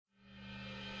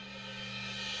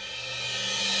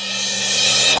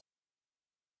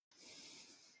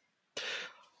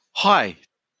Hi,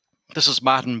 this is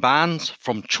Martin Barnes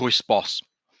from ChoiceBOSS.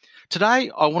 Today,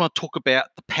 I want to talk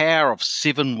about the power of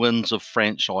 7 wins of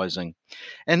franchising.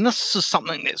 And this is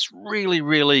something that's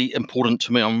really important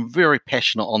to me. I'm very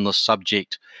passionate on this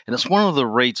subject, and it's one of the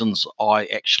reasons I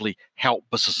actually help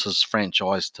businesses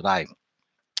franchise today.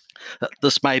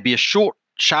 This may be a short,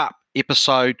 sharp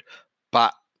episode,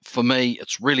 but for me,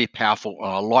 it's really powerful,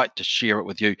 and I like to share it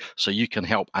with you so you can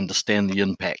help understand the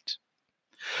impact.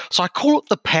 So I call it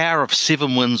the power of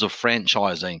 7 wins of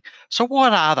franchising. So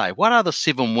what are they? What are the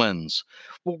 7 wins?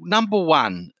 Well, number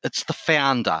one, it's the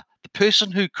founder, the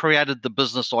person who created the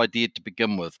business idea to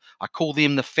begin with. I call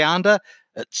them the founder.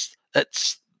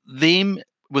 It's them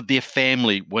with their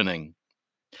family winning.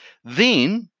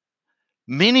 Then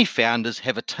many founders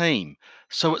have a team.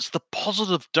 So it's the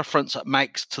positive difference it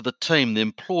makes to the team, the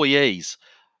employees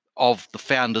of the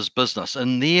founder's business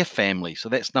and their family. So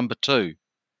that's number 2.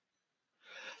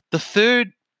 The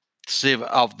third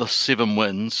of the 7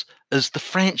 wins is the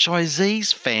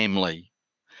franchisee's family,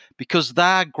 because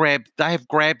they have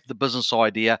grabbed the business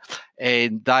idea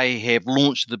and they have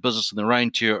launched the business in their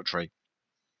own territory.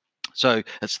 So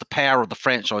it's the power of the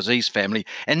franchisee's family.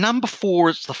 And number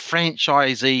 4, it's the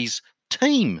franchisee's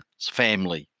team's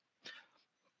family.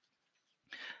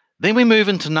 Then we move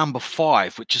into number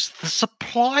 5, which is the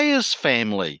supplier's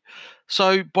family.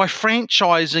 So by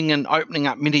franchising and opening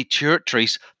up many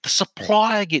territories, the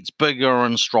supplier gets bigger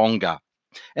and stronger.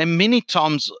 And many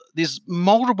times there's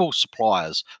multiple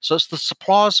suppliers. So it's the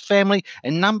supplier's family.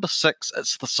 And number 6,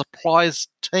 it's the supplier's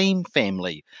team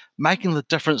family, making the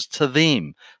difference to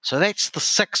them. So that's the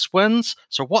 6 wins.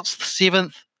 So what's the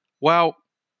 7th? Well,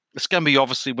 it's going to be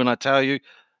obviously when I tell you.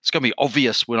 It's going to be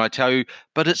obvious when I tell you,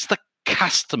 but it's the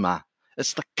customer.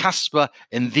 It's the customer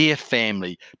and their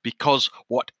family, because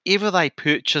whatever they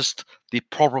purchased, their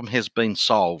problem has been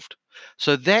solved.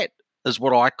 So that is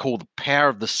what I call the power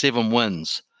of the 7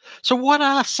 wins. So what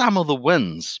are some of the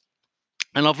wins?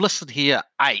 And I've listed here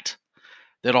 8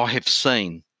 that I have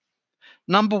seen.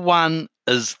 Number 1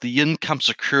 is the income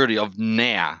security of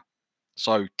now.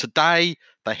 So today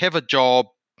they have a job,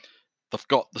 they've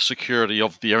got the security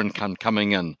of their income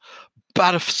coming in.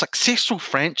 But a successful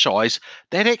franchise,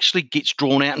 that actually gets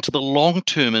drawn out into the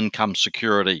long-term income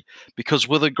security, because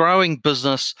with a growing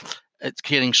business, it's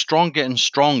getting stronger and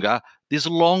stronger. There's a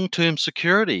long-term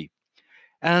security.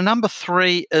 And number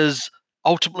 3 is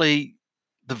ultimately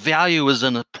the value is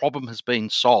in a problem has been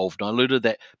solved. I alluded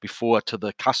that before to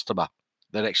the customer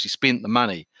that actually spent the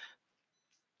money.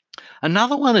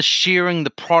 Another one is sharing the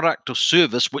product or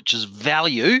service, which is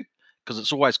value, because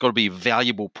it's always got to be a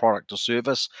valuable product or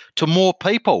service, to more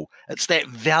people. It's that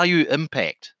value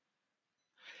impact.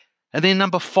 And then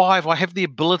number 5, I have the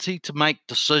ability to make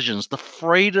decisions, the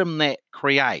freedom that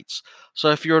creates.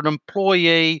 So if you're an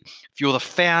employee, if you're the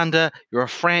founder, you're a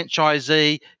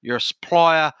franchisee, you're a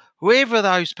supplier, whoever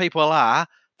those people are,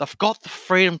 they've got the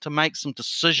freedom to make some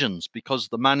decisions because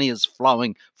the money is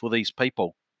flowing for these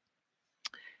people.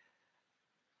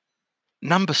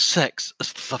 Number 6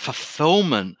 is the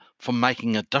fulfillment from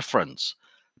making a difference.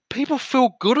 People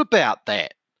feel good about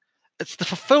that. It's the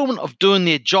fulfillment of doing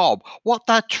their job, what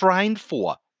they're trained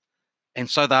for. And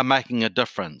so they're making a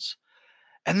difference.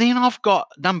 And then I've got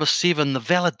number 7, the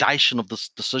validation of this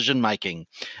decision making.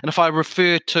 And if I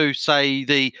refer to, say,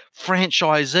 the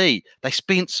franchisee, they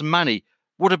spent some money,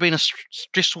 would have been a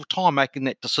stressful time making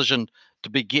that decision to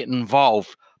be getting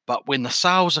involved. But when the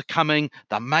sales are coming,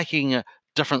 they're making a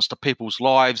difference to people's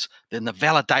lives, then the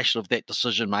validation of that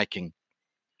decision making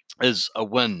is a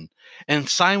win. And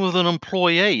same with an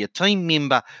employee, a team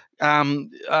member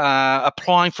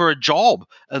applying for a job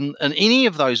in any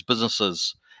of those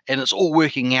businesses, and it's all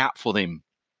working out for them.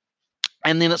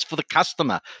 And then it's for the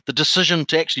customer, the decision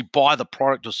to actually buy the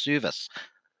product or service.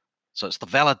 So it's the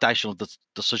validation of the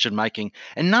decision making.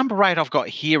 And number 8 I've got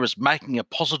here is making a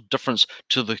positive difference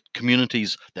to the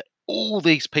communities that all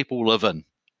these people live in.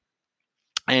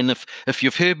 And if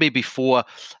you've heard me before,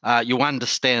 you'll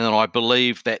understand that I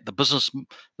believe that the business,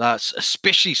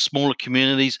 especially smaller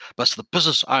communities, but it's the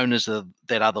business owners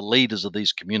that are the leaders of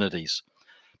these communities.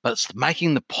 But it's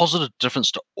making the positive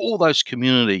difference to all those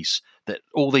communities that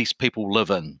all these people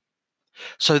live in.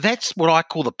 So that's what I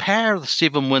call the power of the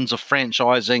 7 wins of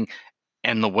franchising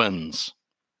and the wins.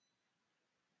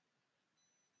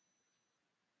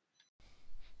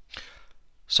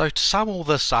 So to sum all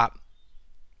this up,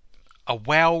 a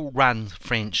well-run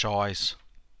franchise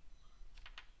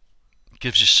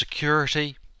gives you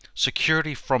security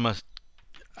from a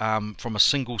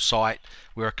single site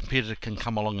where a competitor can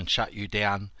come along and shut you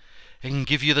down. It can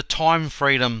give you the time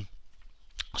freedom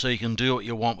so you can do what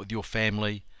you want with your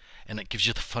family, and it gives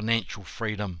you the financial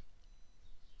freedom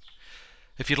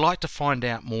If you'd like to find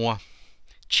out more,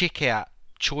 check out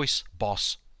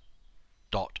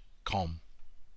ChoiceBOSS.com.